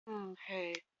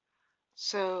Hey,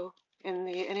 so in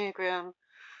the enneagram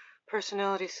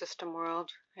personality system world,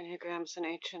 enneagram's an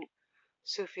ancient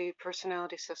Sufi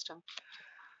personality system.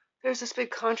 There's this big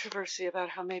controversy about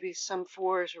how maybe some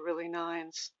fours are really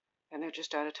nines and they're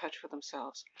just out of touch with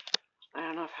themselves. I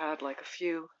don't know, I've had like a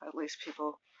few, at least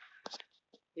people,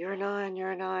 you're a nine,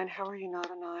 how are you not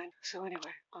a nine? So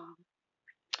anyway,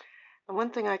 and one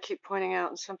thing I keep pointing out,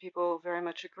 and some people very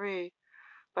much agree,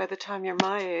 by the time you're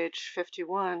my age,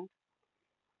 51,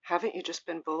 haven't you just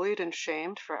been bullied and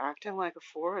shamed for acting like a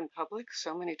four in public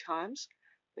so many times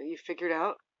that you figured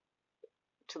out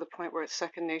to the point where it's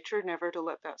second nature never to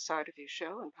let that side of you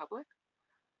show in public?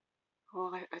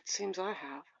 Well, it seems I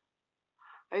have.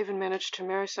 I even managed to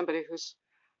marry somebody whose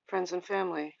friends and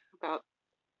family, about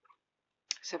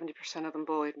 70% of them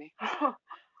bullied me.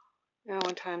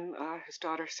 One time his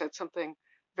daughter said something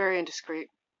very indiscreet,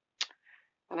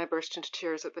 and I burst into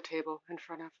tears at the table in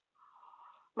front of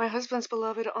my husband's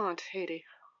beloved aunt, Haiti,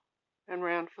 and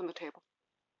ran from the table.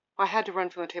 I had to run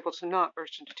from the table to not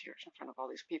burst into tears in front of all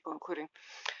these people, including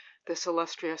this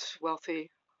illustrious, wealthy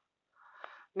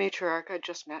matriarch I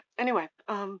just met. Anyway,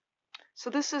 so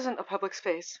this isn't a public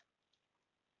space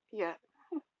yet.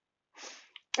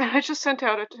 And I just sent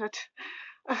out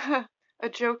a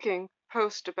joking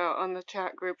post about on the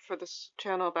chat group for this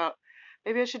channel about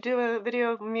maybe I should do a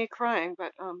video of me crying,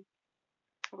 but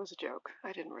it was a joke.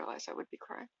 I didn't realize I would be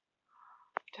crying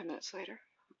 10 minutes later.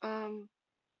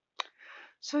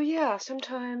 So yeah,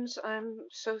 sometimes I'm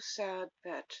so sad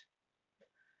that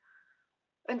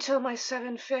until my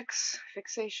 7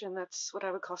 fixation, that's what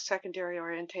I would call secondary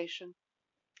orientation,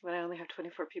 when I only have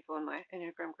 24 people in my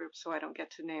enneagram group, so I don't get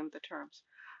to name the terms.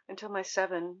 Until my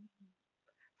 7,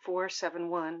 4, 7,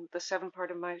 1, the 7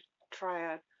 part of my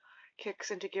triad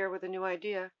kicks into gear with a new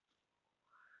idea.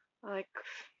 Like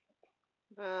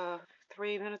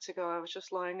 3 minutes ago, I was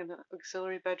just lying in the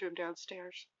auxiliary bedroom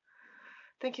downstairs,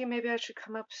 thinking maybe I should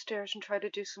come upstairs and try to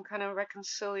do some kind of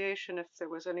reconciliation if there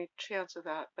was any chance of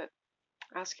that, but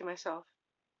asking myself,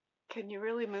 can you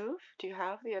really move? Do you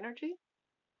have the energy?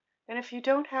 And if you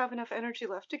don't have enough energy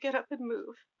left to get up and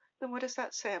move, then what does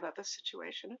that say about this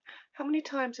situation? How many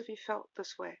times have you felt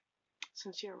this way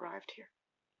since you arrived here?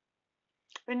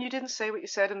 And you didn't say what you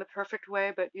said in the perfect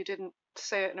way, but you didn't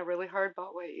say it in a really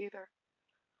hardball way either.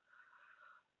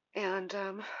 And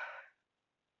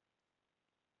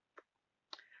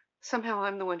somehow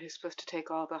I'm the one who's supposed to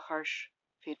take all the harsh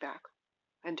feedback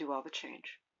and do all the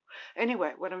change.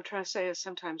 Anyway, what I'm trying to say is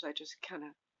sometimes I just kind of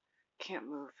can't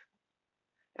move.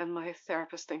 And my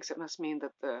therapist thinks it must mean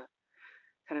that the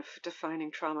kind of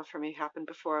defining trauma for me happened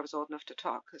before I was old enough to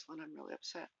talk, because when I'm really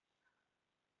upset,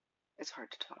 it's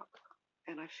hard to talk.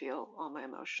 And I feel all my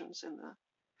emotions in the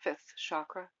 5th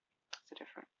chakra. It's a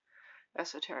different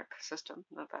esoteric system,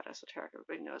 not that esoteric.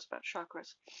 Everybody knows about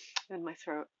chakras. In my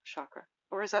throat chakra.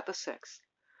 Or is that the 6th?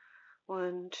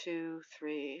 1, 2,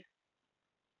 3,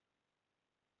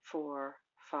 4,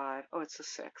 5. Oh, it's the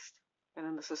 6th. And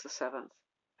then this is the 7th.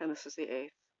 And this is the 8th.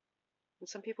 And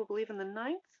some people believe in the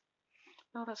 9th?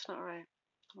 No, that's not right.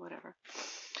 Whatever.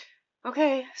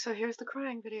 Okay, so here's the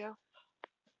crying video.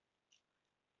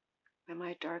 Am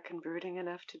I dark and brooding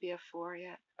enough to be a 4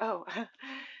 yet? Oh,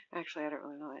 actually, I don't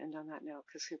really want to end on that note,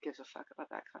 because who gives a fuck about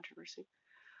that controversy?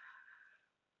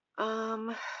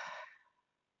 What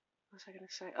was I going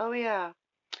to say? Oh, yeah.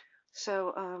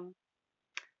 So,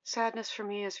 sadness for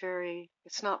me is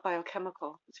it's not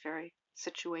biochemical. It's very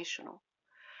situational.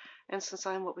 And since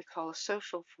I'm what we call a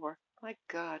social 4, my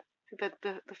God,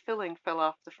 the filling fell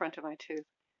off the front of my tooth.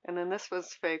 And then this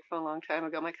was fake from a long time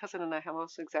ago. My cousin and I have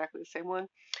almost exactly the same one.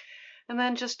 And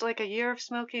then just like a year of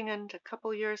smoking and a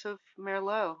couple years of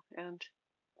Merlot. And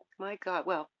my God,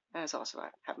 well, as also I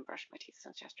haven't brushed my teeth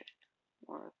since yesterday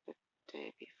or the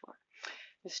day before.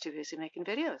 I'm just too busy making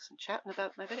videos and chatting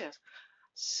about my videos.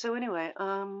 So anyway,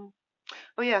 oh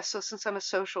yeah, so since I'm a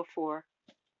social 4,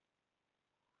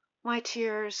 my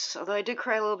tears, although I did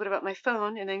cry a little bit about my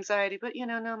phone and anxiety, but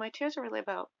no, my tears are really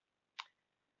about,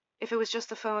 if it was just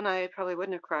the phone, I probably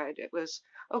wouldn't have cried. It was,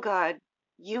 oh God,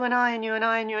 you and I and you and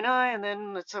I and you and I, and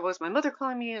then it was my mother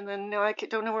calling me, and then now I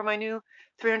don't know where my new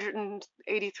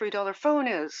 $383 phone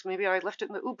is. Maybe I left it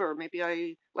in the Uber. Maybe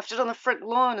I left it on the front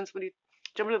lawn and somebody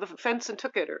jumped over the fence and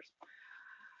took it. Or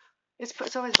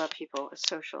it's always about people. It's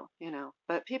social,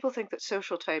 But people think that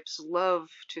social types love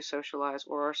to socialize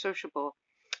or are sociable,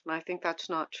 and I think that's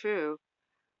not true.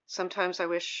 Sometimes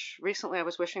recently I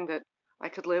was wishing that I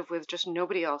could live with just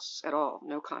nobody else at all,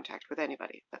 no contact with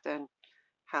anybody. But then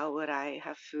how would I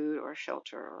have food or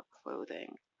shelter or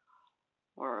clothing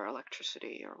or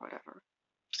electricity or whatever?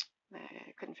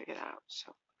 I couldn't figure that out.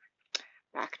 So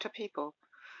back to people.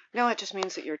 No, it just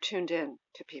means that you're tuned in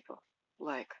to people.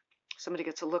 Like somebody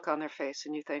gets a look on their face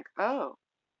and you think, oh,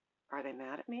 are they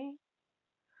mad at me?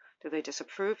 Do they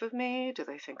disapprove of me? Do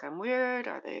they think I'm weird?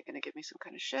 Are they going to give me some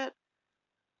kind of shit?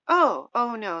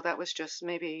 Oh no, that was just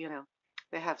maybe,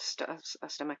 they have a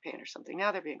stomach pain or something.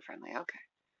 Now they're being friendly. Okay.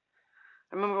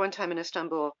 I remember one time in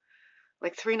Istanbul,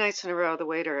 like 3 nights in a row, the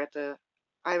waiter at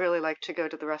I really like to go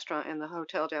to the restaurant in the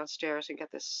hotel downstairs and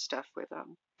get this stuff with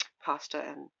pasta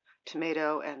and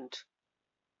tomato and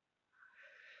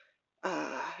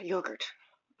yogurt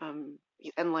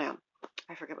and lamb.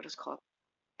 I forget what it's called.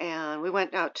 And we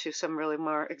went out to some really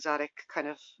more exotic kind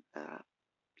of uh,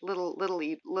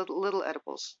 little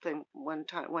edibles thing one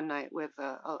night with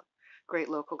a great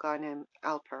local guy named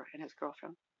Alper and his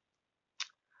girlfriend.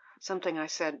 Something I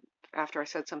said after I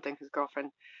said something, his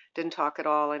girlfriend didn't talk at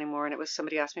all anymore, and it was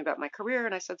somebody asked me about my career,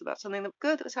 and I said about something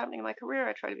good that was happening in my career.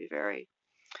 I try to be very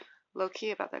low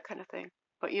key about that kind of thing,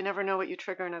 but you never know what you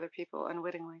trigger in other people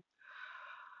unwittingly.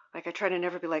 Like I try to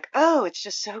never be like, oh, it's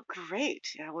just so great.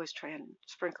 I always try and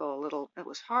sprinkle a little. It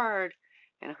was hard,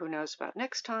 and who knows about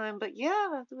next time. But yeah,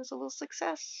 there was a little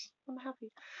success. I'm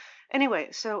happy. Anyway,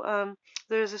 so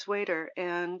there's this waiter,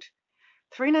 and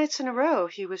 3 nights in a row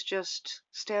he was just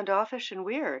standoffish and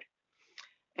weird,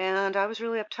 and I was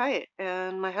really uptight.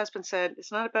 And my husband said,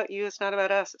 "It's not about you. It's not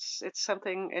about us. It's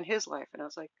something in his life." And I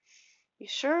was like, "You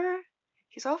sure?"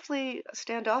 He's awfully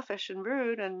standoffish and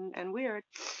rude and weird.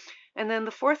 And then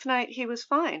the fourth night he was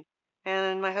fine.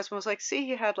 And my husband was like, see,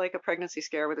 he had like a pregnancy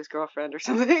scare with his girlfriend or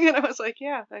something. And I was like,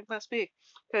 yeah, that must be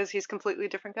because he's a completely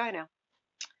different guy now.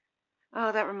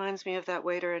 Oh, that reminds me of that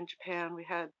waiter in Japan. We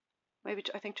had maybe,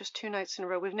 I think, just 2 nights in a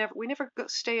row. We never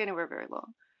stay anywhere very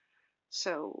long.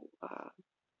 So,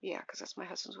 yeah, because that's my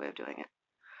husband's way of doing it.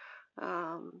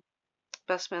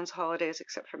 Best men's holidays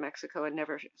except for Mexico, and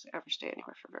never ever stay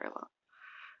anywhere for very long.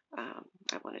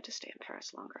 I wanted to stay in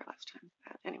Paris longer last time.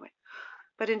 Anyway.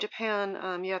 But in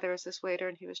Japan, yeah, there was this waiter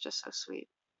and he was just so sweet.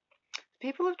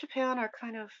 People of Japan are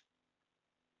kind of,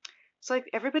 it's like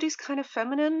everybody's kind of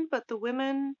feminine, but the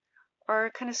women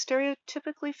are kind of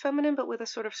stereotypically feminine, but with a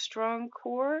sort of strong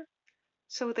core.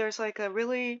 So there's like a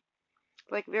really,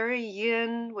 like very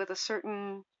yin with a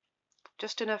certain,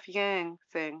 just enough yang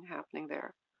thing happening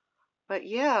there. But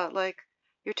yeah, like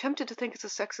you're tempted to think it's a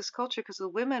sexist culture because the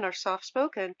women are soft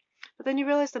spoken, but then you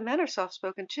realize the men are soft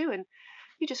spoken too. And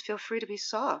you just feel free to be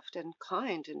soft and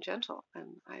kind and gentle. And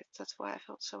that's why I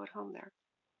felt so at home there.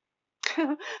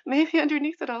 Maybe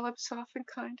underneath it all, I'm soft and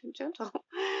kind and gentle.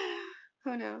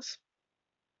 Who knows?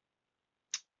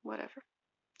 Whatever.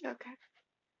 Okay.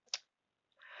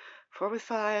 4 with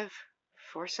 5,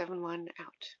 471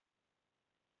 out.